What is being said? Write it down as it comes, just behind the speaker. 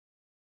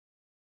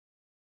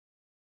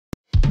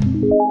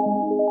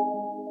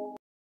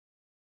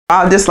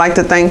I'd just like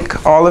to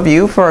thank all of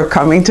you for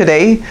coming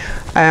today.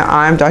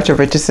 I'm Dr.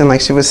 Richardson, like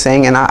she was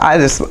saying, and I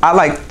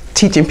like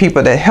teaching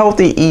people that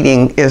healthy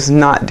eating is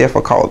not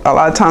difficult. A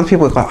lot of times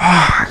people go, oh,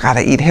 I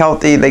gotta eat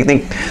healthy. They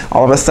think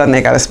all of a sudden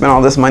they gotta spend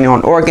all this money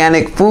on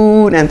organic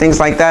food and things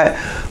like that.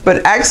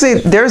 But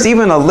actually, there's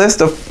even a list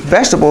of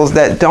vegetables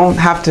that don't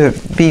have to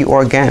be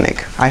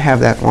organic. I have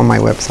that on my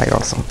website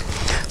also.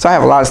 So I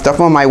have a lot of stuff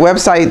on my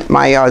website.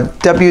 My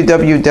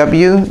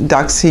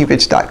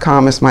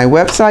www.docsevich.com is my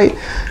website.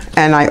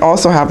 And I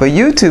also have a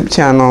YouTube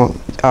channel,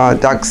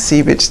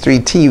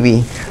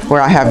 DocSevich3TV,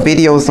 where I have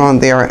videos on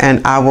there,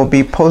 and I will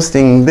be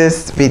posting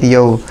this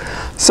video.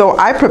 So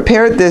I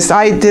prepared this.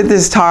 I did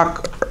this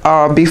talk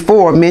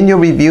before, menu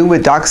review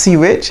with Doc C.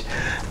 Rich.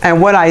 And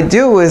what I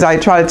do is I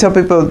try to tell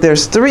people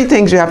there's 3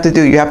 things you have to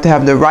do. You have to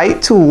have the right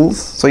tools,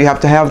 so you have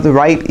to have the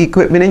right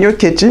equipment in your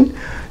kitchen.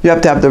 You have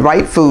to have the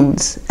right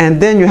foods,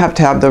 and then you have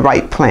to have the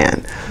right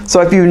plan.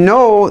 So if you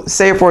know,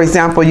 say for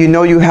example, you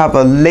know you have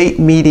a late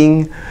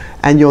meeting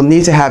and you'll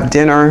need to have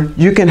dinner,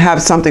 you can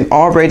have something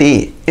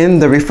already in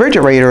the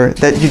refrigerator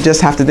that you just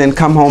have to then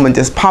come home and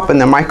just pop in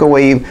the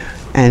microwave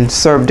and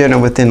serve dinner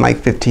within like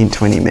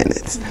 15-20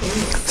 minutes.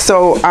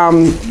 So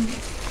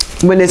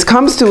when it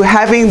comes to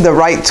having the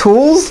right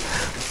tools,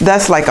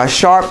 that's like a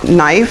sharp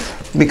knife,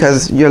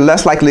 because you're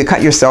less likely to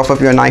cut yourself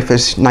if your knife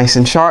is nice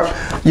and sharp.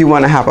 You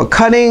want to have a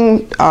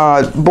cutting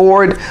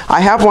board.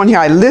 I have one here.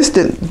 I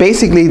listed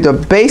basically the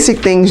basic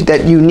things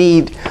that you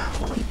need,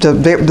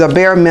 the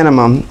bare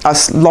minimum. A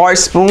large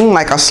spoon,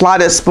 like a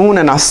slotted spoon,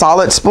 and a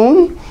solid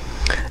spoon.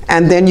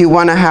 And then you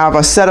want to have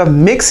a set of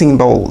mixing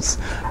bowls.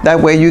 That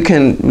way you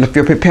can, if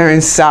you're preparing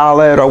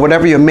salad or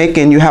whatever you're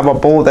making, you have a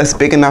bowl that's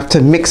big enough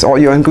to mix all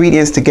your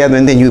ingredients together,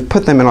 and then you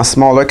put them in a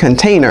smaller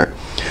container.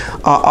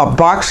 A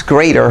box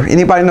grater.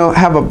 Anybody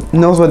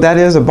knows what that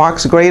is, a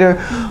box grater?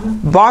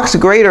 Box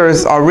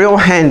graters are real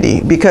handy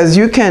because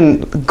you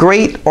can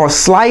grate or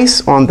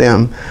slice on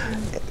them.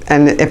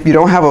 And if you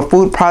don't have a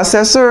food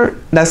processor,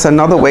 that's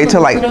another way to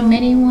like. Little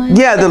mini ones?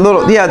 Yeah, they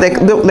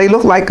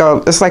look like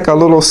it's like a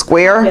little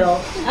square. Yeah,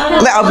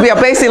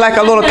 basically like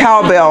a little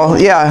cowbell.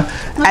 Yeah,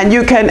 and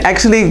you can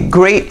actually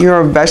grate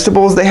your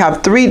vegetables. They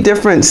have 3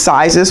 different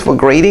sizes for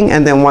grating,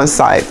 and then 1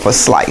 side for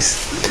slice.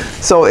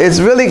 So it's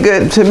really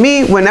good. To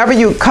me, whenever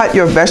you cut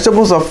your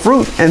vegetables or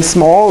fruit in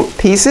small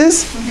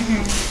pieces,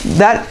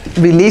 that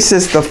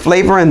releases the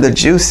flavor and the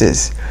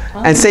juices.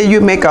 And say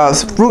you make a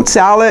fruit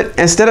salad,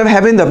 instead of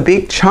having the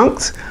big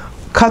chunks,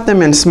 cut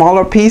them in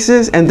smaller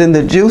pieces, and then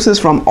the juices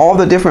from all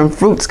the different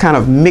fruits kind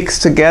of mix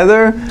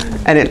together,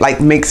 and it like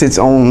makes its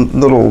own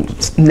little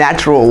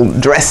natural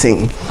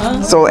dressing.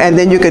 So, and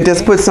then you could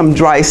just put some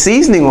dry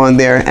seasoning on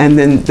there, and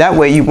then that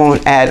way you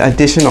won't add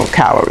additional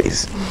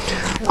calories.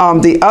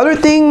 The other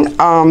thing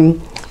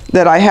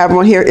that I have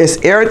on here is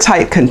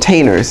airtight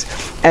containers,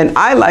 and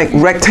I like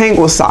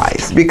rectangle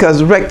size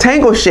because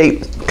rectangle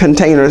shaped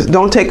containers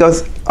don't take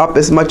us up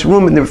as much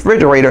room in the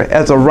refrigerator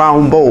as a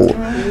round bowl.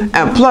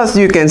 And plus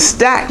you can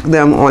stack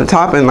them on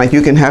top, and like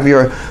you can have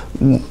your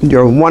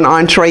 1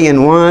 entree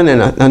in one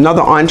and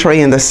another entree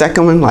in the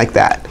second one, like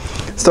that.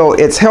 So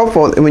it's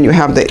helpful when you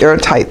have the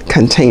airtight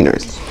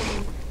containers.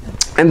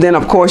 And then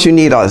of course you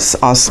need a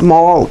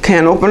small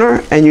can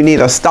opener, and you need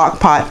a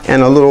stock pot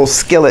and a little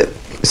skillet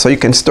so you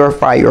can stir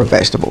fry your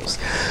vegetables.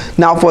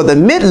 Now for the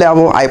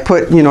mid-level, I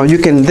put, you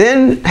can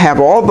then have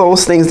all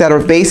those things that are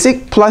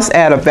basic, plus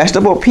add a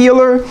vegetable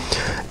peeler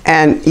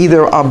and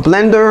either a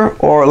blender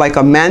or like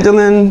a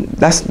mandolin.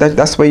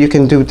 That's where you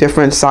can do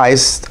different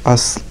size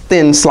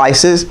thin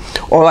slices,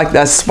 or like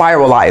that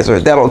spiralizer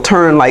that'll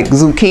turn like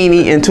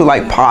zucchini into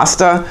like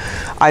pasta.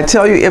 I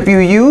tell you, if you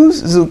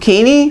use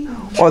zucchini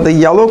or the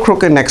yellow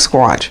crooked neck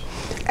squash,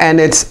 and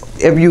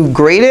if you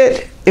grate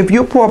it, if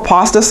you pour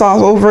pasta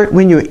sauce over it,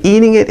 when you're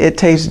eating it, it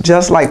tastes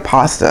just like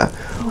pasta.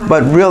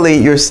 But really,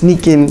 you're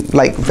sneaking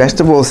like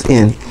vegetables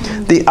in.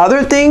 The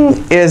other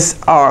thing is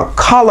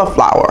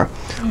cauliflower.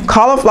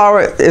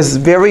 Cauliflower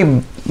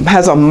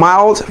has a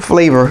mild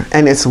flavor,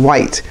 and it's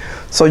white.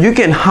 So you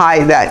can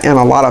hide that in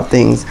a lot of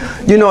things.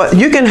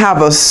 You can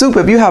have a soup.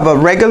 If you have a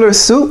regular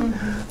soup,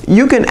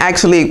 you can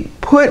actually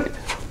put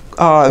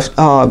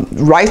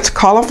riced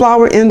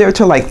cauliflower in there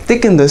to like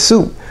thicken the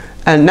soup.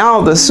 And now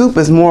the soup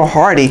is more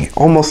hearty,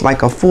 almost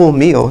like a full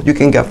meal. You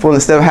can get full.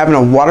 Instead of having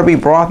a watery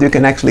broth, you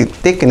can actually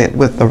thicken it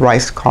with the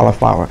riced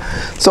cauliflower.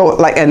 So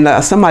like, and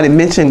somebody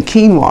mentioned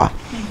quinoa.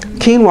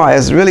 Quinoa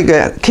is really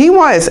good.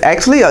 Quinoa is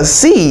actually a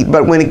seed,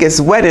 but when it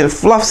gets wet, it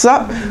fluffs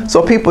up.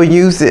 So people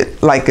use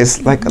it like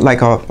it's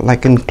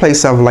like in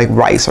place of like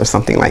rice or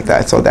something like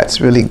that. So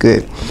that's really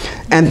good.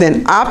 And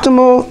then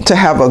optimal to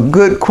have a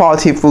good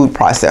quality food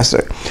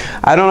processor.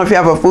 I don't know if you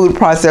have a food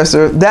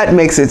processor, that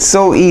makes it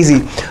so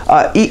easy.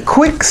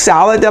 Quick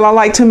salad that I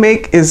like to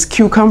make is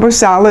cucumber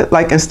salad.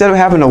 Like instead of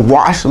having to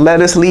wash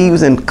lettuce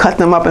leaves and cut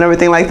them up and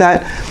everything like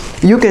that,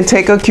 you can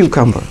take a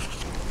cucumber,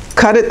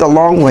 cut it the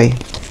long way,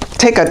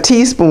 take a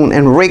teaspoon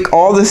and rake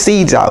all the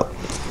seeds out.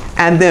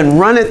 and then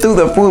run it through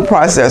the food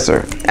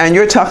processor. And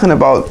you're talking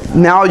about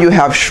now you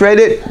have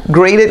shredded,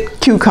 grated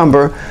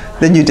cucumber,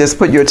 then you just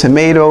put your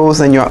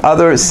tomatoes and your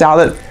other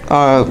salad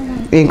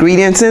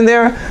ingredients in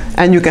there,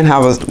 and you can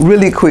have a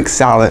really quick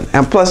salad.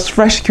 And plus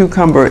fresh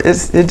cucumber,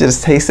 it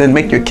just tastes and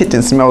make your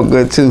kitchen smell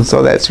good too,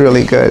 so that's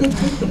really good.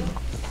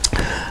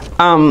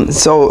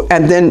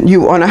 And then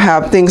you want to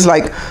have things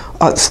like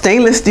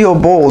stainless steel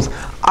bowls.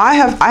 I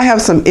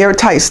have some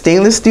airtight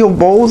stainless steel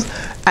bowls,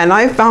 and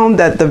I found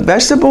that the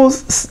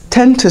vegetables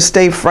tend to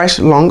stay fresh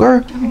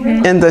longer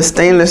in the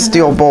stainless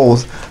steel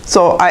bowls.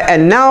 So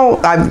now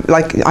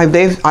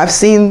I've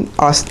seen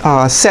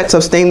sets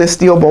of stainless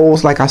steel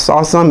bowls. Like I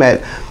saw some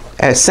at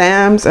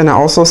Sam's, and I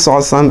also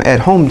saw some at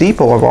Home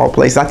Depot of all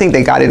places. I think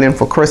they got it in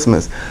for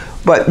Christmas.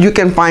 But you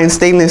can find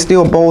stainless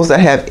steel bowls that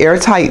have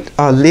airtight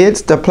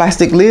lids, the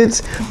plastic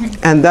lids,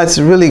 and that's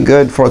really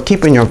good for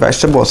keeping your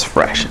vegetables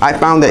fresh. I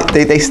found that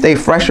they stay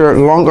fresher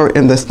longer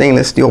in the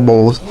stainless steel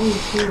bowls.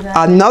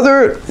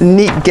 Another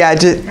neat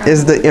gadget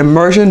is the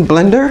immersion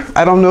blender.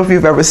 I don't know if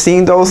you've ever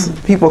seen those.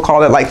 People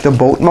call it like the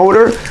boat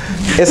motor.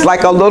 It's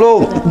like a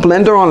little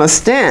blender on a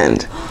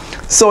stand.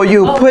 So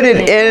you put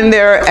it in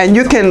there, and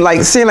you can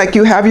say like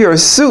you have your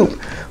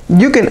soup.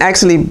 You can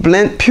actually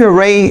blend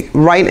puree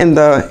right in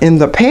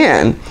the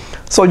pan,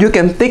 so you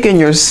can thicken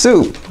your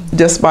soup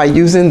just by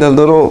using the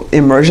little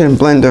immersion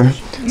blender.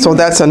 So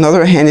that's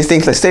another handy thing.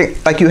 Let's say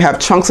like you have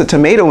chunks of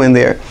tomato in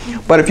there,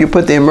 but if you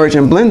put the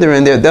immersion blender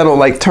in there, that'll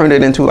like turn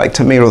it into like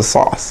tomato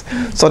sauce.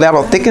 So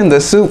that'll thicken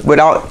the soup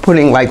without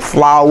putting like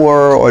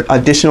flour or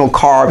additional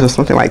carbs or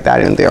something like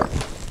that in there.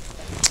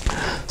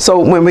 So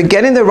when we're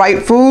getting the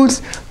right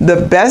foods,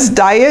 the best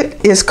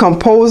diet is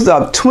composed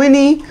of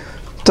 20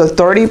 to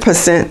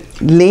 30%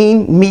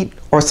 lean meat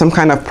or some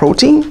kind of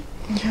protein,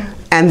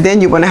 and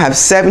then you want to have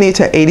 70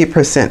 to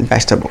 80%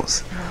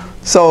 vegetables.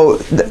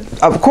 So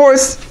of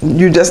course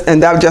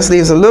that just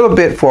leaves a little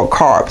bit for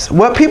carbs.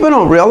 What people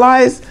don't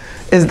realize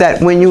is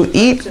that when you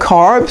eat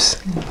carbs,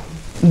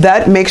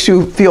 that makes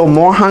you feel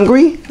more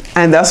hungry,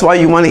 and that's why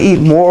you want to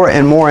eat more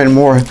and more and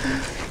more.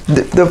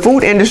 The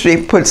food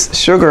industry puts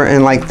sugar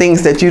in like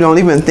things that you don't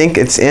even think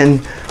it's in,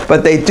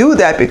 but they do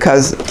that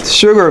because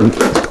sugar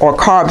or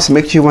carbs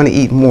makes you want to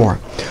eat more.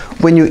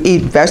 When you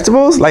eat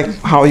vegetables, like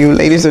how you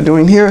ladies are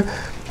doing here,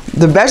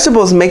 the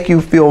vegetables make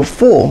you feel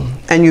full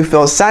and you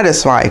feel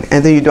satisfied,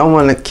 and then you don't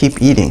want to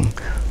keep eating.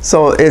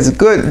 So it's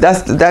good.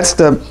 That's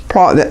the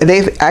problem.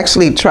 They've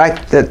actually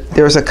tracked that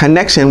there's a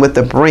connection with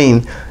the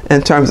brain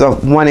in terms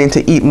of wanting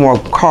to eat more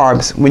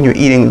carbs. When you're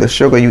eating the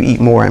sugar, you eat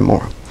more and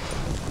more.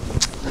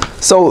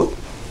 So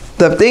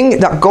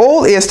the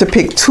goal is to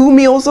pick 2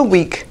 meals a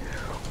week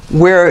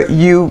where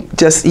you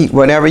just eat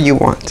whatever you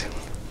want.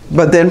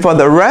 But then for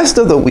the rest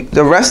of the week,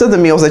 the rest of the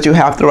meals that you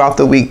have throughout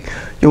the week,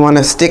 you want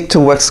to stick to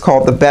what's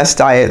called the best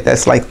diet.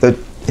 That's like the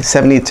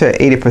 70 to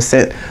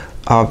 80%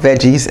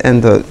 veggies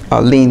and the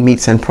lean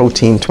meats and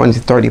protein, 20 to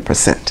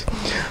 30%.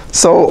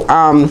 So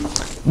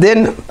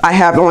then I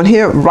have on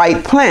here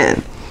right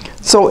plan.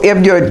 So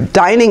if you're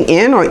dining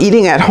in or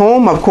eating at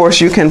home, of course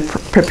you can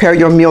prepare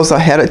your meals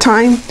ahead of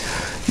time.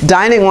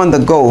 Dining on the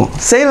go,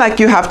 say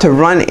like you have to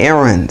run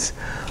errands.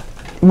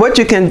 What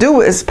you can do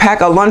is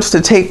pack a lunch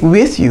to take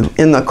with you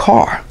in the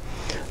car.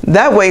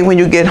 That way when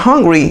you get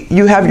hungry,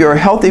 you have your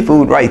healthy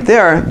food right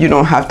there. You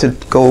don't have to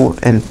go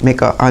and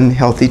make an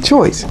unhealthy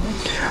choice.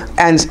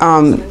 And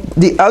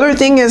the other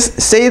thing is,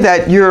 say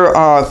that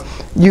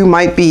you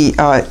might be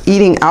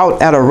eating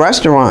out at a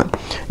restaurant.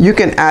 You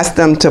can ask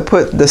them to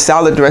put the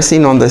salad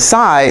dressing on the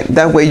side.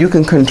 That way you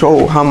can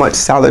control how much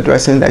salad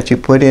dressing that you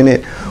put in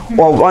it.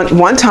 Or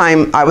one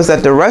time I was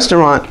at the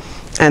restaurant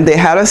and they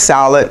had a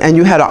salad and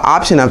you had an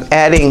option of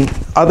adding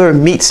other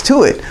meats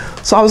to it.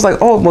 So I was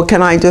like, oh, well,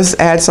 can I just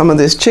add some of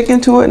this chicken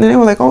to it? And they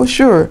were like, oh,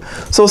 sure.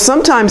 So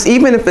sometimes,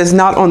 even if it's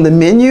not on the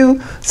menu,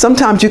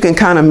 sometimes you can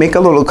kind of make a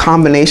little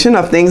combination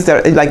of things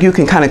that, like, you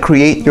can kind of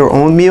create your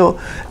own meal.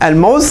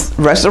 And most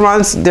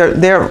restaurants,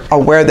 they're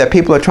aware that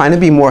people are trying to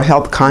be more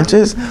health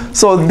conscious.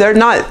 So they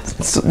don't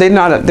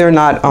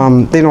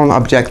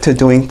object to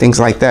doing things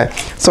like that.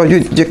 So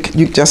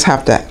you just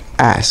have to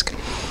ask.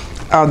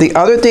 The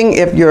other thing,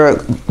 if you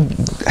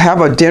have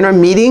a dinner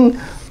meeting,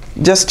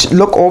 just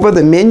look over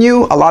the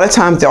menu. A lot of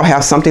times they'll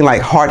have something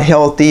like heart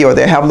healthy, or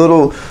they have a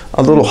little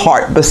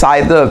heart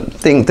beside the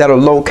things that are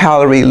low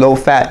calorie, low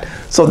fat.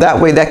 So that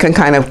way that can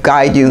kind of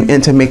guide you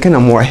into making a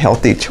more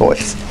healthy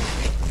choice.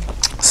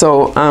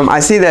 So I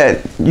see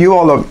that you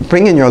all are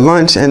bringing your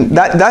lunch, and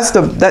that's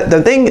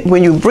the thing.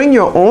 When you bring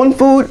your own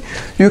food,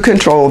 you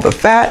control the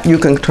fat, you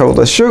control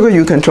the sugar,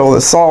 you control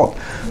the salt.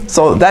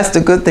 So that's the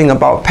good thing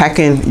about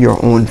packing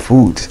your own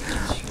food.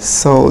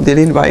 So did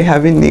anybody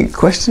have any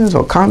questions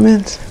or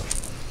comments?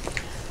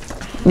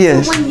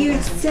 Yes. So when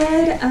you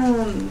said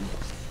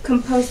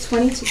compose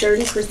 20 to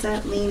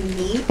 30% lean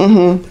meat,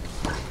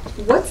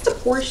 what's the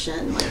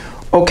portion?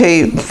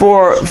 Okay,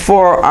 for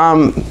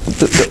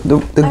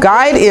the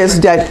guide is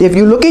that if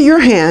you look at your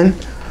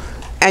hand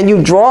and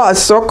you draw a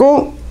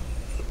circle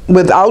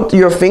without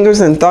your fingers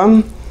and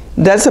thumb,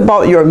 that's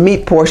about your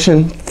meat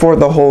portion for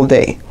the whole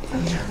day.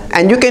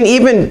 And you can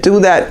even do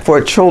that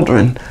for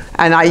children.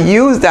 And I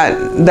use that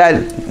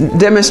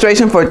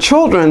demonstration for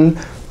children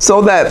so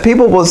that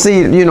people will see,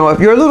 you know, if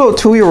your little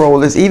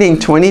 2-year-old is eating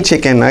 20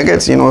 chicken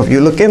nuggets, you know, if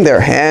you look in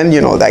their hand, you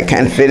know, that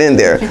can fit in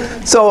there.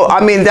 So, I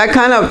mean, that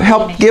kind of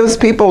gives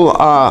people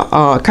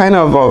kind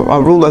of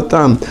a rule of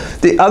thumb.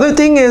 The other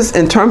thing is,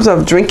 in terms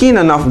of drinking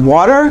enough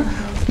water,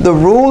 the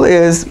rule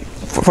is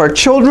for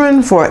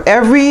children, for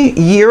every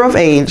year of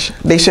age,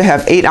 they should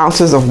have 8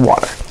 ounces of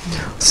water.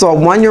 So a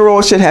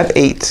 1-year-old should have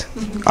 8,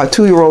 a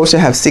 2-year-old should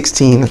have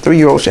 16, a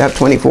 3-year-old should have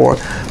 24,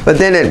 but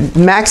then it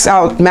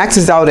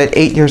maxes out at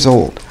 8 years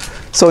old.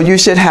 So you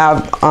should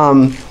have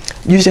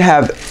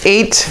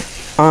 8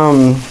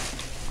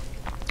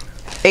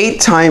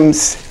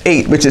 times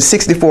 8, which is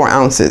 64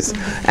 ounces.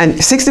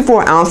 And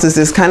 64 ounces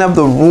is kind of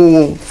the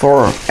rule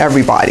for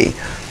everybody.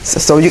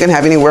 So you can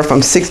have anywhere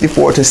from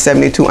 64 to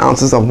 72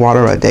 ounces of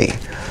water a day.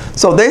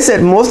 So they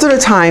said most of the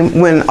time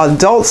when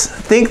adults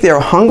think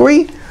they're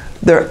hungry,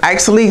 they're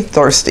actually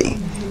thirsty.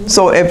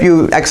 So if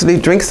you actually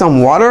drink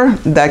some water,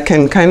 that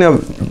can kind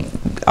of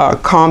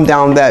calm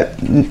down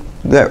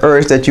the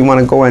urge that you want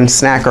to go and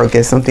snack or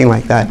get something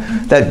like that,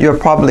 that you're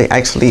probably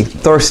actually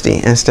thirsty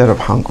instead of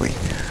hungry.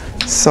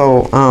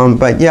 So,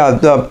 but yeah,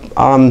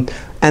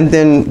 and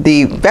then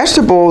the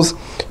vegetables,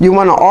 you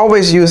want to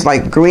always use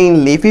like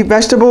green leafy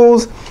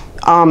vegetables.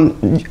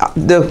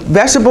 The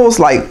vegetables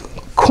like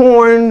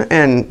corn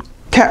and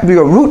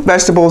your root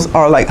vegetables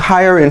are like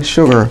higher in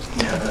sugar.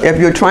 If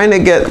you're trying to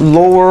get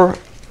lower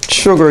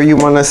sugar, you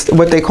want to,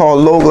 what they call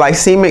low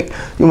glycemic,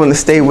 you want to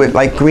stay with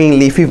like green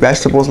leafy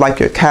vegetables like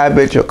your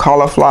cabbage, your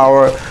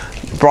cauliflower,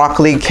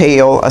 broccoli,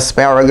 kale,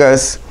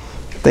 asparagus,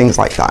 things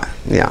like that.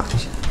 Yeah.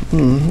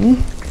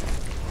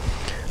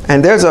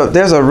 And there's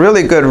a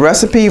really good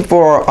recipe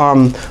for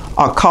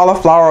a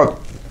cauliflower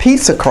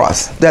pizza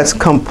crust that's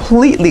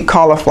completely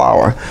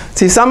cauliflower.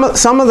 See, some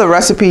of the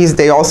recipes,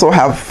 they also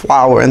have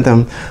flour in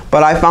them,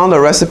 but I found a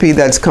recipe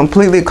that's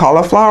completely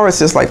cauliflower. It's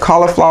just like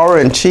cauliflower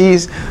and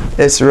cheese.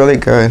 It's really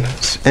good,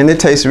 and it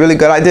tastes really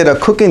good. I did a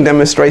cooking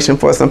demonstration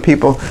for some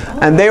people,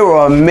 and they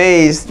were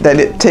amazed that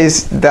it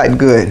tastes that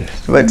good.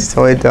 But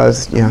so it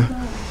does, yeah.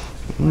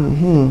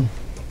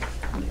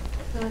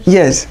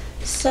 Yes.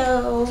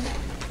 So,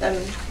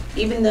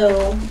 even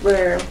though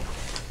we're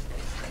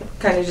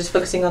kind of just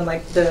focusing on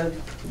like the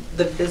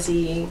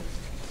busy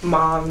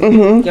mom,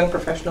 young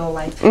professional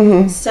life.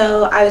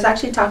 So I was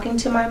actually talking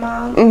to my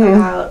mom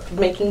about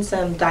making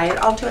some diet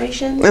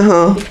alterations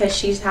because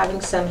she's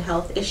having some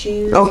health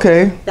issues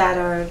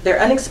that they're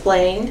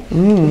unexplained,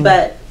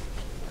 but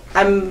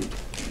I'm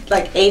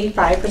like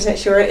 85%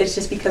 sure it's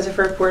just because of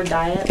her poor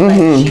diet.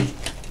 Like she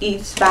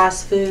eats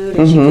fast food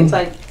and she eats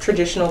like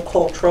traditional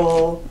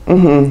cultural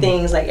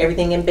things, like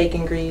everything in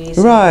bacon grease.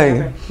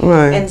 Right.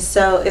 And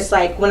so it's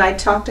like when I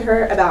talk to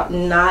her about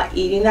not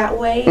eating that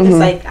way, it's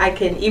like I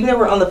can, even though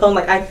we're on the phone,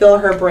 like I feel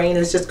her brain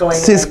is just going.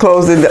 She's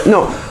closing.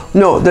 No.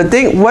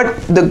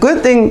 The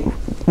good thing,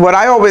 what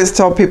I always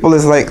tell people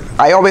is like,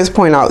 I always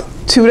point out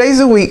 2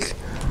 days a week,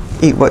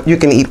 eat what you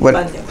can eat.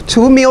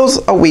 2 meals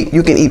a week,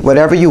 you can eat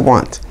whatever you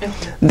want.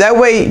 That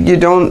way you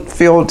don't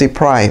feel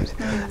deprived.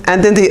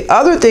 And then the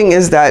other thing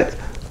is that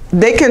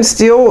they can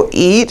still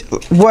eat.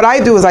 What I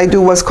do is I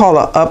do what's called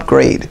an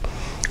upgrade.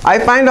 I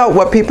find out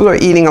what people are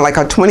eating in like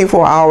a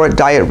 24-hour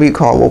diet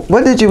recall. Well,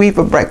 what did you eat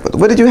for breakfast?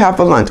 What did you have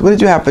for lunch? What did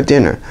you have for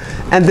dinner?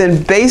 And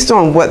then based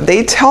on what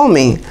they tell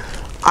me,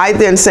 I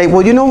then say,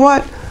 well, you know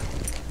what?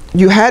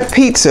 You had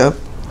pizza.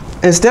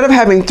 Instead of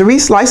having 3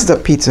 slices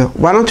of pizza,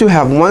 why don't you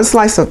have 1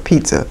 slice of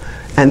pizza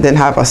and then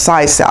have a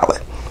side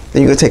salad?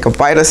 Then you can take a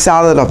bite of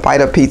salad, a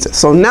bite of pizza.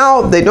 So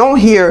now they don't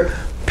hear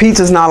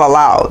pizza's not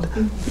allowed.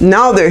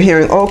 Now they're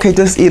hearing, okay,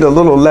 just eat a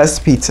little less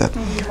pizza.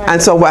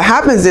 And so what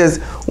happens is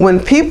when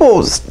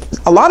people,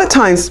 a lot of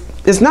times,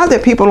 it's not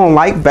that people don't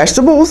like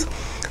vegetables,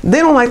 they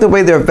don't like the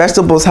way their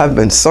vegetables have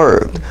been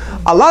served.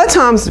 A lot of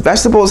times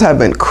vegetables have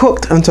been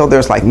cooked until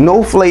there's like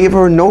no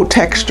flavor, no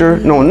texture,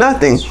 no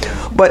nothing.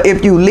 But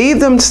if you leave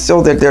them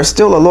so that there's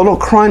still a little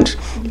crunch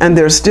and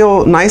they're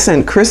still nice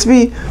and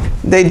crispy,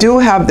 they do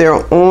have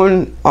their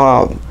own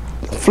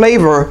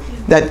flavor,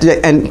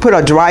 and put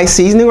a dry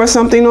seasoning or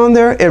something on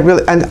there.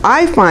 And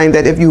I find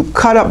that if you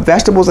cut up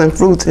vegetables and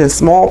fruits in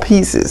small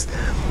pieces,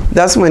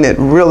 that's when it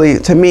really,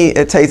 to me,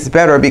 it tastes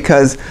better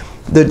because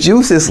the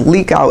juices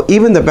leak out.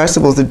 Even the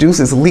vegetables, the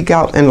juices leak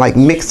out and like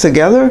mix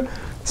together.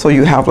 So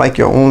you have like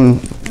your own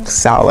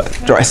salad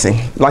dressing,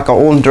 like our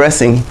own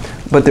dressing,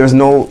 but there's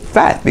no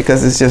fat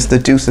because it's just the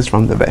juices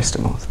from the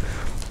vegetables.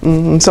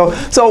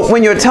 So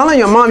when you're telling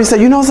your mom, you say,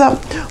 you know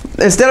something,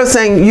 instead of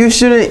saying you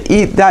shouldn't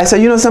eat that,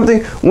 say, you know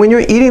something, when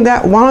you're eating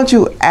that, why don't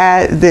you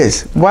add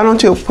this? Why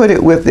don't you put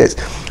it with this?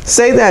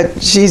 Say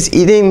that she's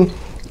eating,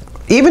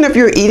 even if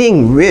you're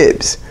eating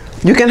ribs,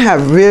 you can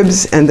have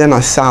ribs and then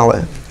a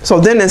salad.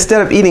 So then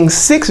instead of eating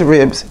 6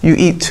 ribs, you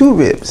eat 2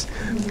 ribs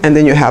and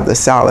then you have the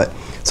salad.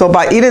 So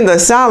by eating the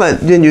salad,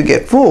 then you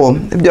get full,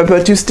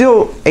 but you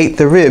still ate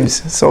the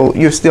ribs. So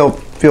you still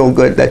feel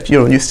good that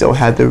you still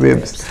had the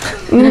ribs.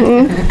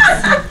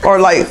 Or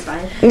like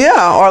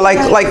Yeah, or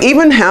like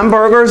even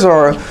hamburgers,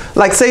 or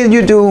like say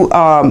you do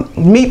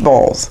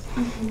meatballs.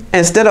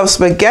 Instead of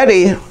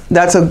spaghetti,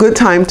 that's a good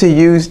time to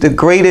use the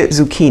grated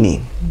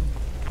zucchini.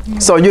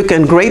 So you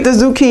can grate the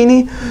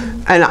zucchini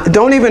and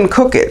don't even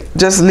cook it.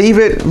 Just leave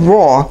it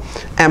raw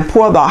and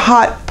pour the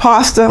hot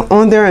pasta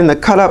on there and the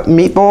cut up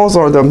meatballs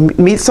or the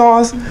meat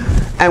sauce.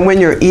 And when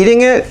you're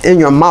eating it in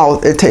your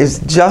mouth, it tastes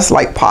just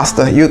like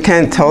pasta. You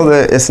can't tell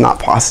that it's not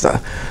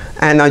pasta.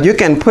 And you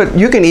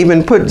can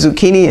even put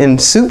zucchini in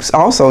soups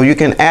also. You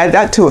can add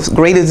that to a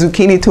grated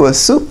zucchini to a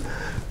soup,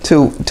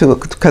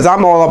 because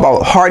I'm all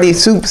about hearty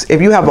soups.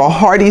 If you have a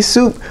hearty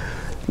soup,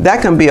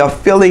 that can be a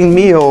filling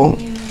meal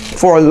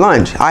for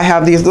lunch. I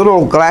have these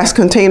little glass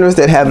containers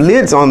that have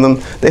lids on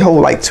them. They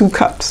hold like 2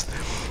 cups.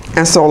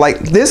 And so like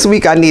this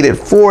week I needed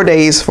 4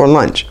 days for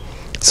lunch.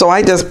 So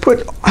I just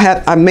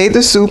I made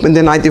the soup, and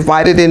then I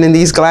divided it in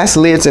these glass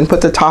lids and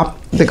put the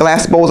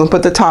glass bowls and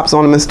put the tops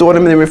on them and stored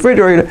them in the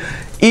refrigerator.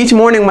 Each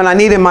morning when I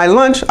needed my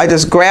lunch, I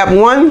just grab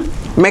one,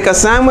 make a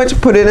sandwich,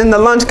 put it in the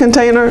lunch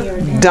container,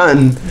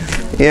 done.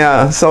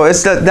 Yeah, so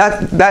it's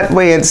that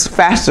way it's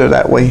faster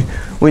that way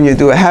when you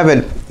do it. Have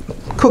it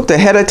cooked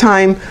ahead of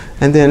time,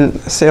 and then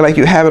say like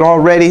you have it all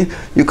ready.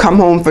 You come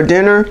home for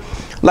dinner.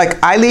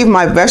 Like I leave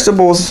my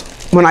vegetables,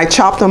 when I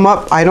chop them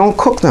up, I don't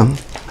cook them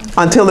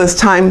until it's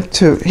time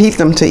to heat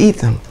them to eat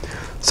them.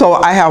 So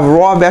I have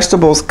raw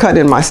vegetables cut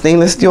in my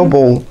stainless steel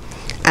bowl,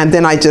 and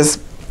then I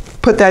just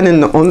put that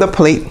on the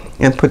plate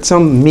and put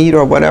some meat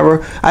or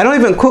whatever. I don't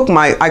even cook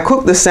I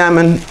cook the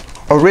salmon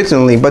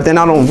originally, but then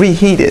I don't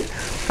reheat it.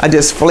 I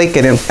just flake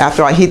it, and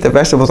after I heat the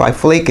vegetables, I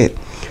flake it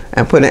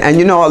and put it. And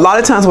you know, a lot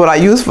of times what I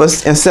use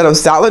instead of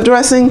salad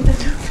dressing,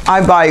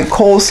 I buy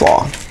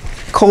coleslaw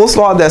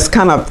that's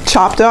kind of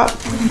chopped up,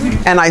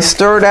 and I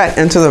stir that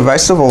into the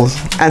vegetables,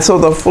 and so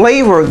the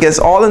flavor gets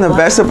all in the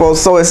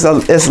vegetables. So it's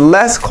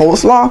less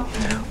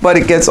coleslaw, but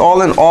it gets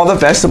all in all the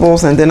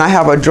vegetables. And then I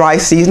have a dry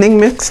seasoning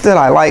mix that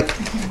I like.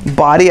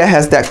 Badia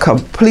has that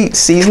complete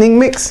seasoning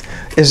mix.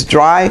 It's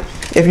dry.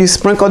 If you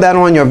sprinkle that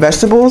on your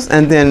vegetables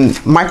and then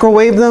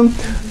microwave them,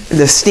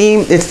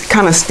 it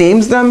kind of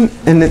steams them,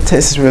 and it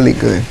tastes really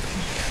good.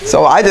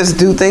 So I just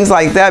do things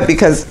like that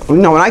because, you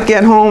know, when I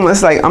get home,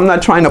 it's like I'm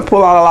not trying to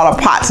pull out a lot of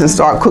pots and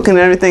start cooking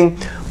everything,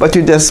 but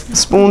you just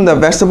spoon the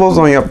vegetables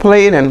on your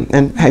plate,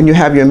 and you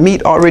have your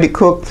meat already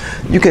cooked.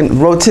 You can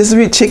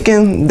rotisserie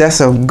chicken.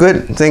 That's a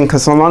good thing,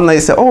 because one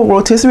lady said, "Oh,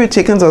 rotisserie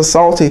chickens are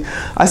salty."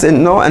 I said,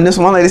 "No," and this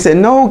one lady said,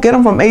 "No, get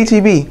them from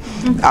HEB."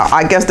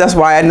 I guess that's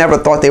why I never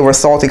thought they were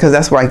salty, because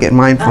that's where I get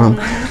mine from.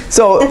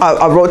 So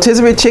a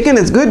rotisserie chicken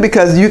is good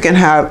because you can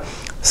have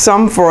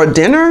some for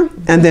dinner,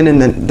 and then in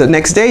the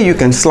next day you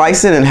can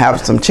slice it and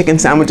have some chicken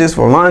sandwiches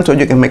for lunch, or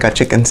you can make a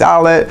chicken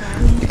salad,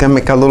 you can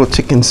make a little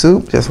chicken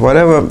soup, just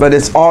whatever, but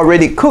it's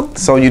already cooked,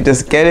 so you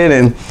just get it.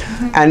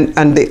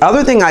 And the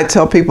other thing I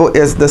tell people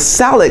is the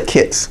salad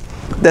kits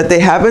that they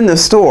have in the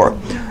store.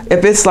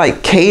 If it's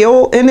like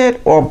kale in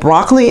it or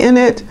broccoli in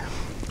it,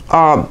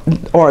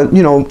 or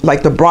you know,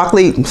 like the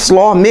broccoli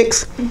slaw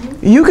mix,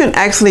 you can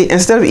actually,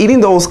 instead of eating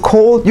those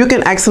cold, you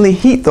can actually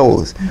heat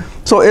those.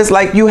 So it's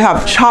like you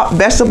have chopped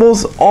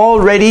vegetables all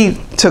ready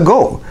to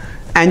go,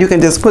 and you can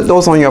just put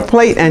those on your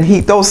plate and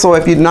heat those. So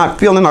if you're not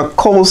feeling a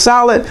cold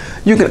salad,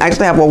 you can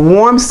actually have a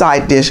warm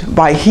side dish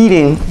by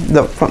heating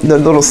the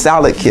little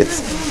salad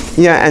kits.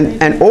 Yeah,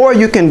 and or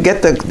you can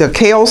get the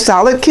kale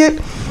salad kit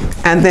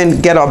and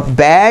then get a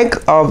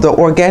bag of the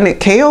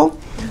organic kale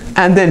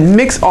and then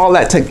mix all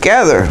that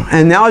together,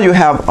 and now you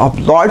have a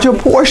larger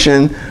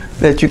portion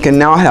that you can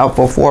now have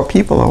for 4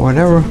 people or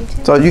whatever.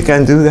 So you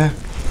can do that.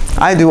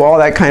 I do all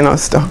that kind of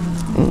stuff.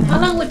 How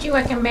long would you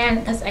recommend?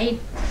 Because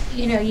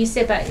you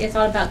said it's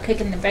all about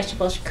cooking the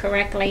vegetables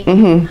correctly.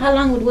 How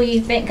long would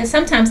you think? Because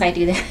sometimes I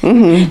do that,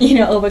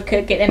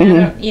 overcook it,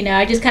 and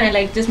I just kind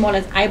of just more or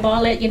less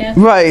eyeball it,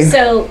 Right.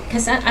 So,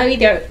 because I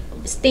either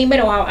steam it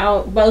or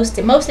I'll roast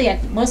it. Most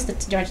of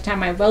the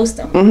time I roast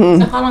them.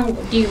 So how long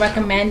do you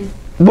recommend?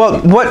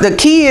 Well, what the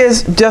key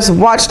is, just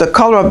watch the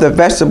color of the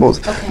vegetables.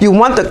 Okay. You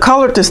want the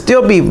color to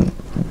still be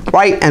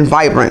bright and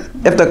vibrant.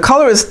 If the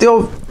color is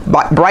still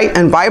bright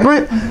and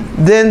vibrant,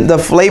 then the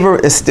flavor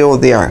is still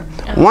there.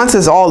 Once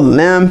it's all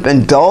limp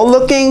and dull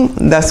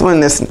looking, that's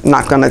when it's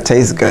not going to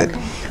taste good.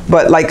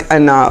 But like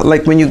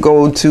when you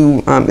go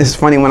to, it's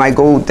funny, when I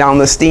go down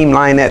the steam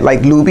line at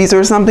like Luby's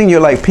or something, you're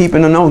like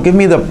peeping, and no, give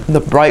me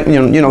the bright,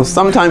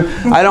 sometimes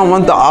I don't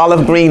want the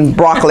olive green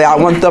broccoli, I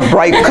want the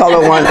bright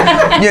color one,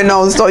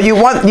 so you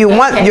want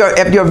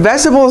if your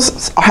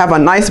vegetables have a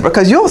nice,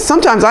 because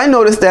sometimes I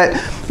notice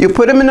that you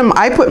put them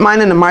I put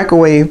mine in the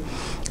microwave,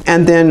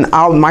 and then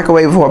I'll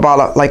microwave for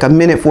about like a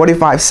minute,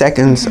 45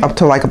 seconds, up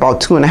to like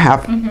about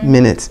 2.5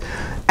 minutes.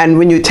 And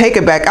when you take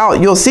it back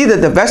out, you'll see that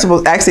the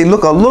vegetables actually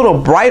look a little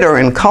brighter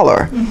in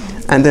color.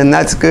 and then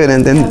that's good,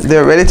 and then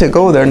they're ready to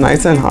go. They're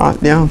nice and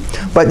hot, yeah.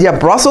 But yeah,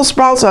 Brussels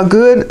sprouts are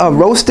good.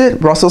 Roasted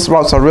Brussels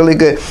sprouts are really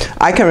good.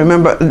 I can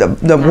remember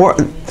the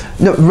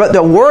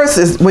worst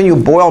is when you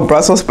boil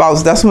Brussels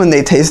sprouts. That's when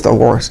they taste the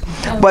worst.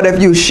 But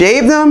if you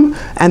shave them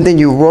and then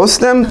you roast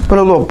them, put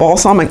a little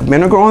balsamic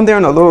vinegar on there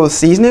and a little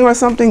seasoning or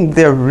something,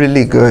 they're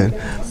really good.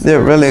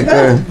 They're really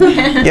good.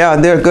 Yeah,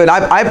 they're good.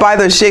 I buy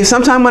the shaved.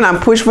 Sometime when I'm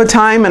pushed for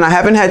time and I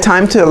haven't had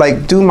time to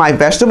like do my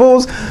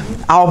vegetables,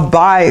 I'll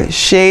buy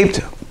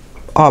shaved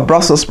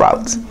Brussels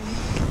sprouts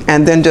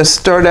and then just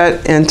stir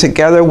that in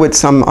together with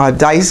some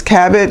diced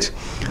cabbage.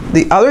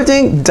 The other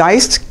thing,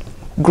 diced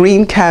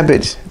green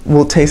cabbage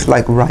will taste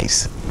like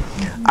rice.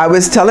 I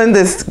was telling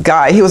this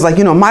guy, he was like,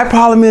 you know, my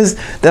problem is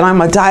that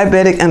I'm a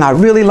diabetic and I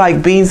really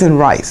like beans and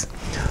rice.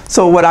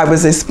 So what I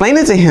was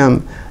explaining to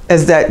him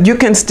is that you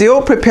can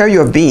still prepare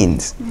your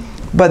beans,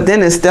 but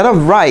then instead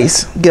of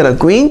rice, get a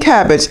green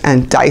cabbage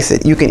and dice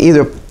it. You can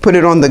either put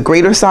it on the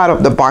grater side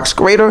of the box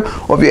grater,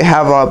 or if you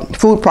have a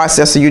food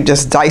processor, you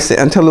just dice it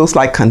until it looks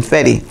like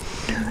confetti.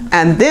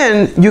 And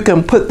then you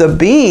can put the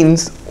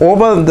beans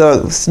over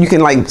the, you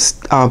can like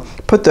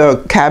put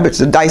the cabbage,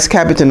 the diced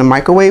cabbage in the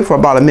microwave for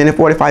about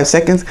 1:45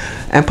 seconds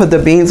and put the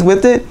beans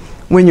with it.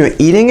 When you're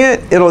eating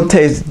it, it'll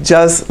taste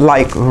just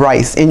like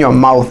rice in your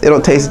mouth.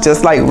 It'll taste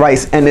just like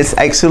rice, and it's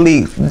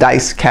actually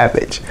diced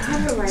cabbage.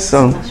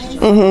 So,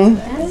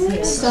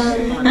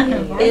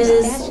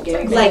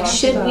 is like,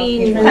 should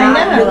we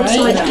not really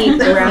so much eat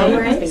brown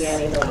rice?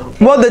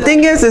 well, the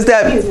thing is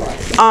that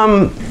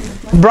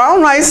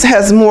brown rice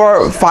has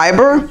more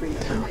fiber,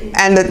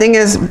 and the thing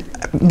is,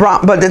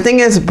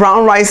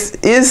 brown rice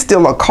is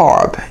still a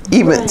carb,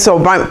 even so.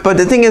 But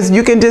the thing is,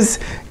 you can just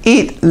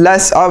eat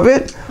less of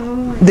it.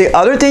 The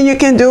other thing you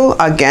can do,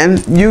 again,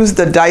 use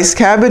the diced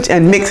cabbage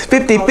and mix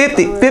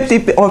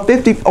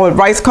 50-50 or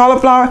rice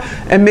cauliflower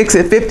and mix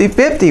it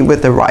 50-50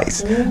 with the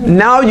rice.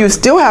 Now you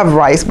still have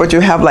rice, but you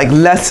have like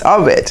less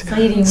of it. So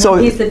eating one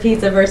piece of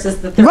pizza versus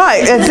the third.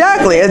 Right,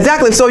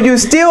 exactly. So you're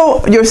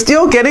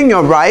still getting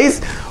your rice,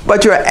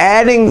 but you're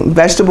adding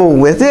vegetable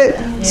with it.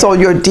 Yeah. So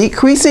you're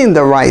decreasing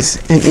the rice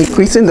and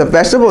increasing the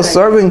vegetable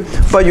serving,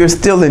 but you're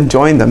still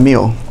enjoying the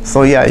meal.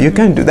 So yeah, you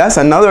can do. That's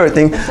another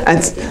thing.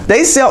 And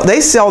they sell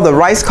the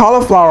rice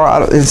cauliflower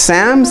out in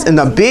Sam's in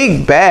the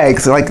big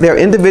bags, like they're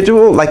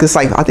individual. Like it's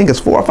like, I think it's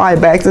 4 or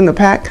 5 bags in the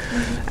pack,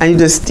 and you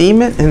just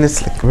steam it, and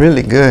it's like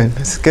really good.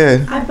 It's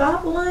good. I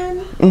bought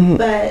one,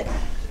 but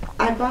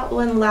I bought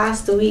one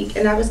last week,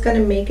 and I was gonna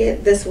make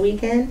it this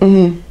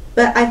weekend.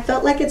 But I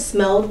felt like it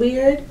smelled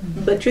weird.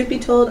 But truth be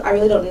told, I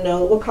really don't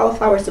know what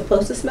cauliflower is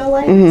supposed to smell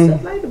like. So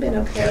it might have been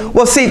okay.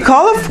 Well, see,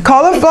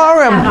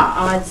 cauliflower and an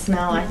odd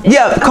smell, I think.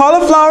 yeah,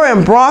 cauliflower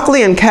and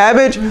broccoli and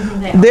cabbage,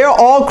 they're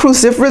all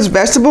cruciferous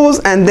vegetables,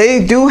 and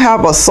they do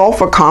have a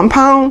sulfur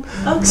compound.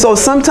 Okay. So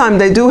sometimes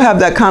they do have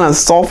that kind of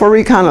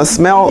sulfury kind of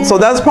smell. Yeah. So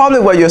that's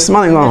probably what you're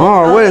smelling.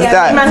 Oh, what is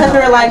that? My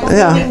husband were like,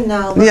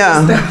 no.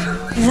 Yeah.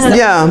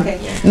 Yeah, okay.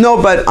 No,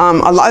 but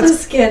a lot.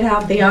 Just get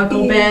out the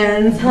Uncle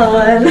Ben's,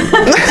 hon.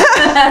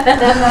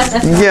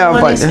 Yeah,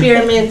 but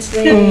experiment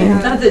today.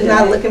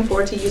 Not looking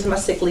forward to using my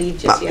sick leave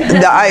just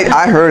yet.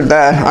 I heard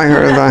that. I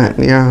heard that.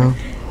 Yeah.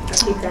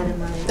 Keep that in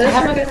mind. I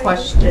have a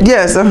question.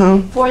 Yes.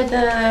 For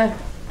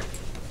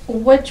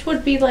which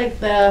would be like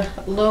the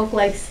low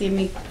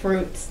glycemic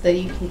fruits that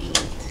you can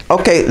eat?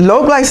 Okay,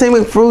 low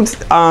glycemic fruits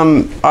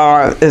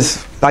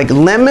is like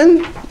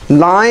lemon,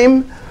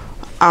 lime.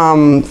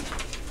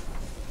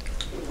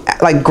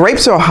 Like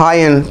grapes are high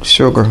in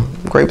sugar.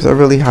 Grapes are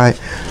really high.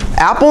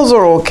 Apples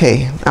are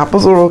okay.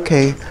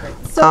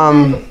 So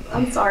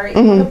I'm sorry.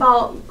 What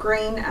about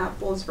green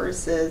apples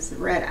versus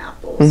red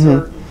apples,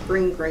 or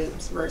green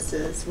grapes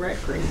versus red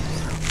grapes?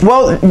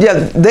 Well,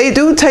 yeah, they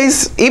do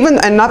taste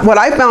what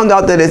I found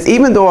out that is,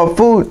 even though a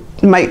food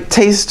might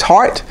taste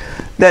tart,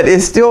 that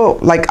is still,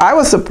 like, I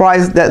was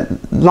surprised that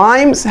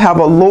limes have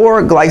a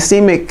lower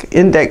glycemic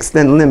index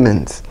than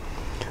lemons.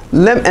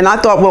 And I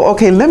thought, well,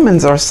 okay,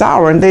 lemons are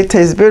sour and they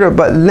taste bitter,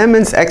 but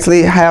lemons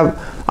actually have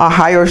a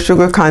higher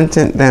sugar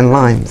content than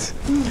limes.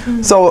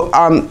 So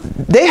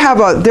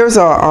there's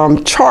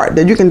a chart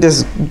that you can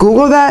just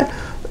Google that,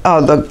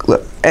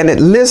 and it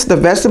lists the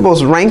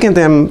vegetables, ranking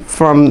them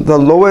from the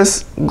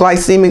lowest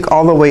glycemic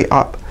all the way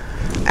up.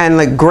 And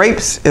like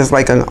grapes is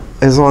like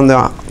is on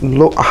the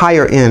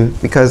higher end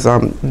because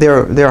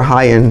they're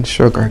high in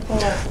sugar.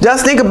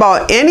 Just think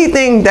about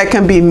anything that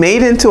can be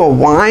made into a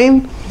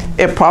wine.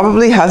 It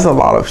probably has a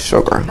lot of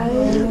sugar.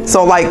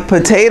 So like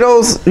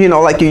potatoes,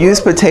 like you use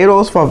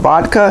potatoes for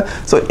vodka.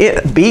 So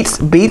beets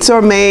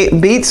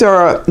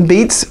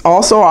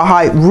also are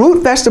high.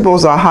 Root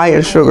vegetables are high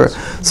in sugar.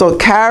 So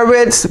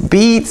carrots,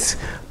 beets,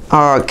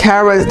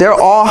 they're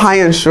all high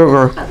in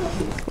sugar.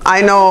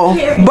 I know,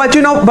 but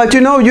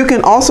you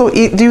can also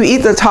eat. Do you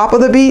eat the top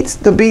of the beets,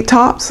 the beet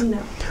tops? No.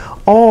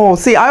 Oh,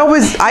 see, I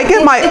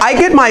get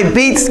my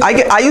beets.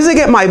 I usually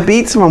get my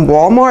beets from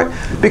Walmart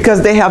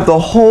because they have the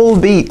whole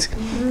beet,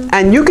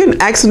 and you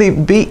can actually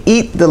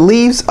eat the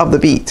leaves of the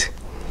beet.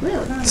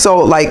 Really? So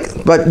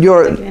like, but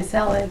your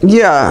salad.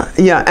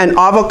 yeah, and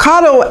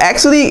avocado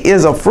actually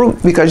is a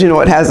fruit because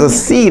it has a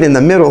seed in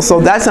the middle. So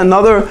that's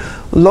another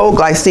low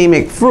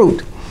glycemic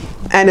fruit,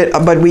 and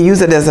but we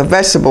use it as a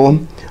vegetable.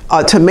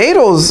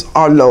 Tomatoes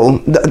are low.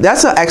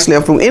 That's actually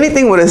a fruit.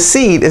 Anything with a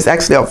seed is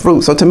actually a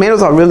fruit. So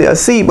tomatoes are really a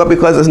seed, but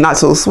because it's not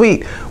so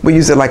sweet, we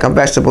use it like a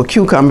vegetable.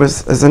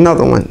 Cucumbers is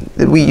another one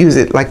that we use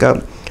it like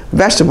a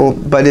vegetable,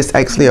 but it's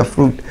actually a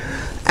fruit.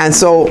 And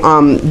so,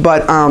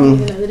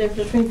 the difference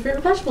between fruit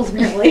and vegetables,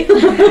 apparently.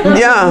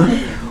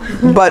 yeah.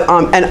 But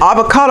and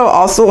avocado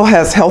also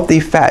has healthy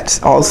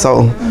fats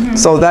also,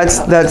 so that's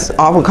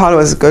avocado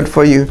is good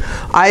for you.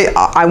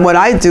 What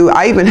I do,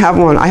 I even have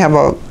one. I have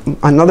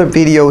another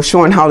video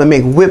showing how to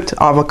make whipped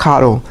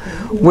avocado,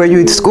 where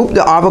you scoop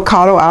the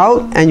avocado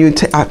out and you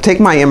I take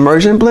my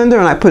immersion blender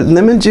and I put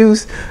lemon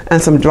juice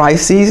and some dry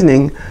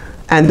seasoning,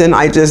 and then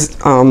I just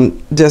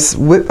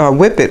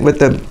whip it with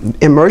the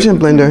immersion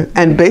blender,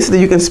 and basically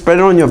you can spread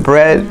it on your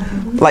bread.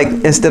 Like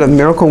instead of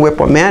Miracle Whip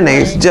or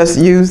mayonnaise, just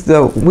use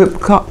the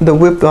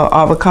whipped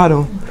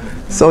avocado.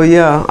 So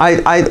yeah,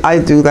 I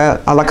do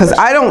that a lot because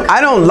I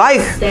don't like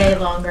stay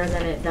longer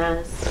than it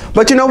does.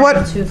 But you know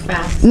what? Too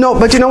fast. No,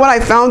 but you know what? I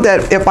found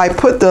that if I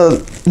put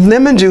the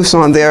lemon juice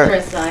on there,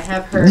 I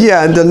have heard.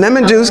 yeah, the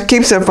lemon juice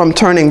keeps it from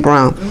turning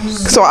brown.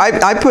 So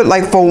I put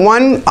like for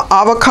one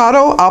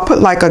avocado, I'll put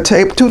like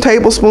 2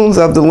 tablespoons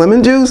of the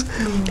lemon juice,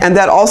 and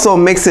that also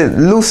makes it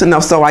loose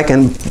enough so I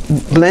can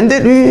blend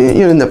it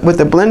with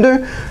the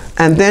blender.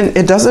 And then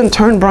it doesn't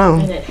turn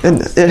brown.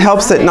 It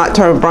helps it not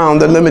turn brown,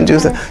 the lemon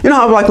juice. You know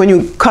how like when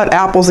you cut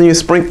apples and you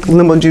sprinkle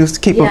lemon juice to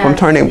keep them from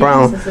turning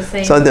brown?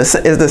 So this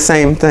is the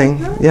same thing.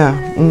 Yeah.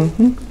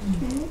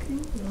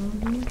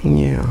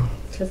 Yeah.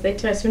 Because they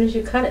as soon as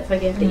you cut it,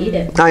 forget to eat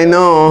it. I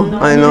know.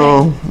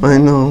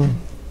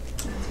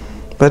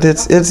 But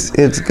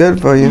it's good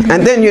for you.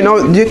 And then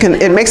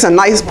it makes a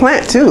nice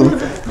plant too.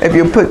 If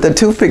you put the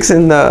toothpicks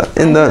in the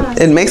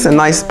it makes a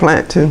nice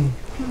plant too.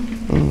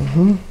 I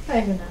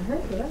have not heard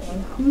of that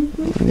one.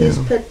 You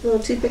just put little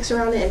toothpicks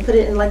around it and put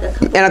it in like a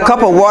cup. In a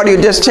cup of water,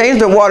 you just change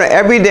the water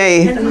every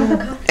day.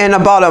 In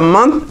about a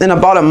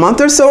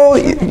month or so,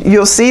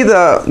 you'll see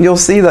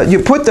you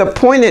put the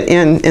pointed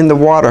in the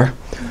water,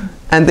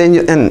 and then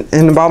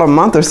in about a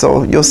month or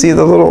so, you'll see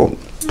the little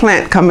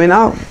plant coming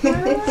out.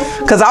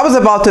 Because I was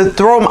about to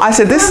throw them. I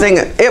said, this thing,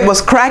 it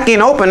was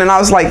cracking open, and I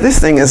was like, this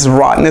thing is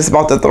rotten. It's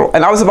about to throw.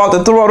 And I was about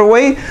to throw it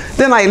away.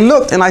 Then I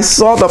looked and I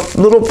saw the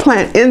little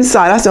plant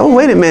inside. I said, oh,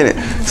 wait a minute.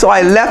 So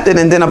I left it,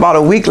 and then about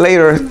a week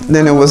later,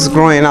 then it was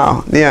growing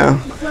out. Yeah.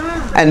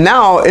 And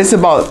now it's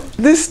about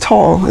this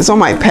tall. It's on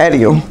my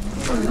patio.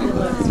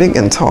 Big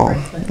and tall.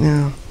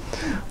 Yeah.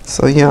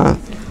 So yeah.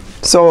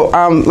 So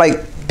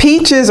like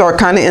peaches are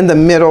kind of in the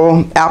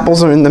middle,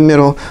 apples are in the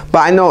middle, but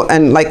I know,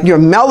 and like your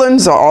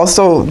melons are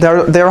also,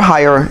 they're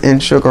higher in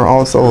sugar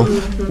also,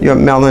 your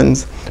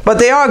melons, but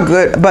they are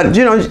good, but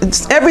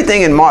it's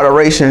everything in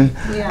moderation.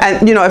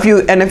 And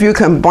if you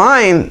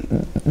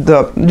combine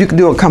you can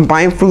do a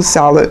combined fruit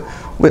salad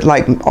with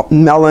like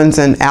melons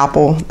and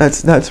apple,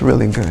 that's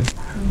really good.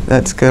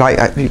 That's good.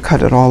 You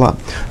cut it all up.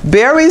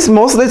 Berries,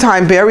 most of the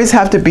time berries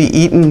have to be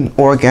eaten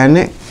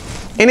organic.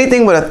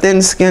 Anything with a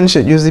thin skin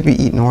should usually be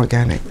eaten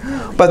organic.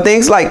 But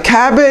things like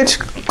cabbage,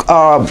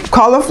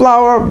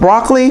 cauliflower,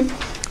 broccoli,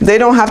 they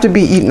don't have to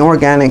be eaten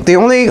organic. The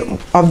only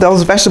of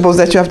those vegetables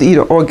that you have to eat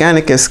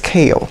organic is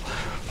kale.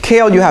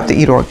 Kale you have to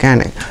eat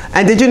organic.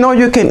 And did you know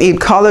you can eat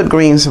collard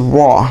greens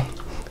raw?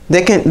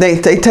 They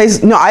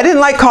taste, no, I didn't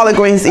like collard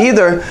greens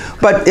either,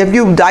 but if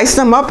you dice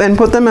them up and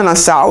put them in a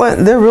salad,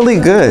 they're really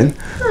good.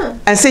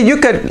 And see, you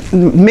could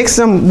mix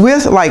them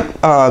with like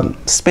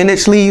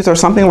spinach leaves or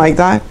something like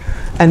that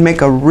and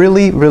make a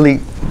really, really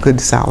good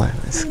salad.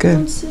 It's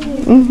good. So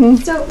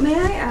may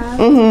I ask,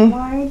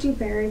 why do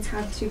berries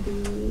have to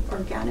be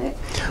organic?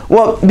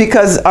 Well,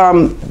 because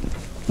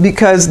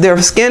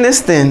their skin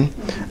is thin,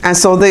 and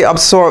so they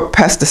absorb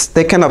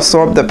they can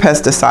absorb the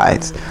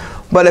pesticides.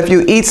 But if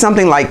you eat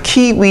something like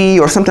kiwi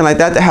or something like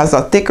that has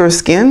a thicker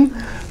skin,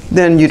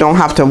 then you don't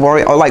have to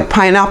worry. Or like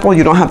pineapple,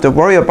 you don't have to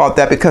worry about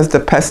that because the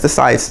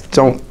pesticides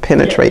don't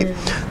penetrate.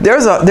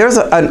 There's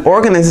an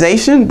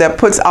organization that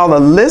puts out a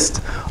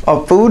list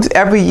of foods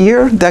every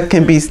year that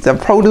can be the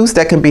produce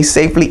that can be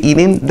safely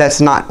eaten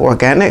that's not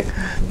organic.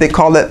 They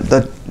call it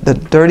the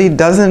dirty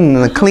dozen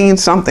and the clean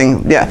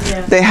something. Yeah.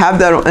 They have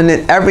that on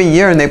it every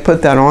year, and they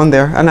put that on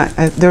there. And I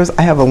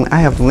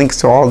have links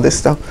to all this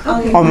stuff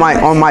on my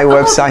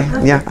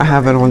website. Yeah, I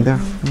have it on there.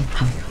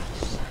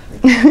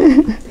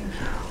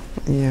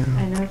 Yeah.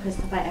 I know because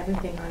to buy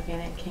everything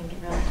organic can get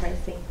really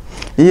pricey.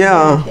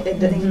 Yeah. It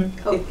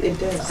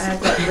does.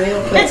 Adds up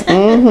real quick.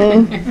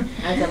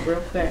 Adds up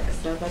real quick,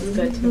 so that's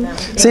good to know.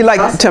 See,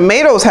 like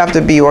tomatoes have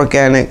to be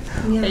organic,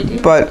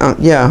 but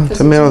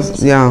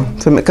tomatoes,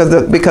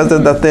 because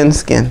of the thin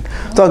skin.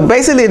 So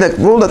basically, the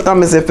rule of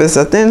thumb is if it's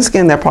a thin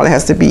skin, that probably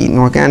has to be eaten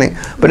organic.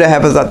 But it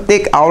has a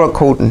thick outer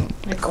coating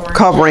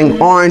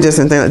covering oranges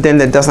and things, then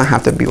it doesn't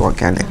have to be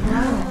organic.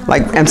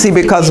 Like, and see,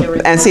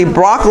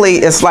 broccoli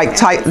is like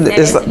tight,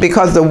 is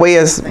because the way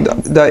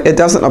it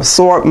doesn't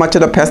absorb much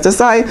of the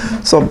pesticide.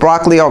 So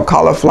broccoli or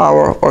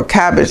cauliflower or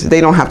cabbage,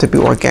 they don't have to be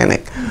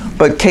organic,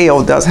 but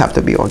kale does have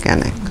to be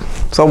organic.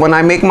 So when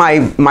I make my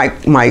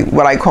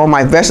what I call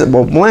my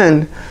vegetable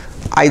blend,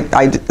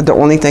 the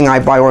only thing I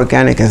buy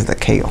organic is the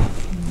kale.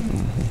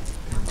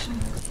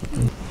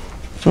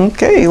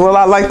 Okay, well,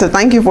 I'd like to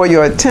thank you for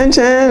your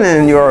attention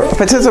and your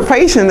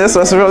participation. This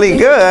was really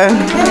good.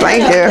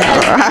 Thank you.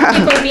 Thank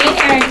you for being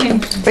here.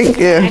 Thank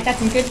you. I got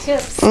some good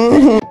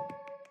tips.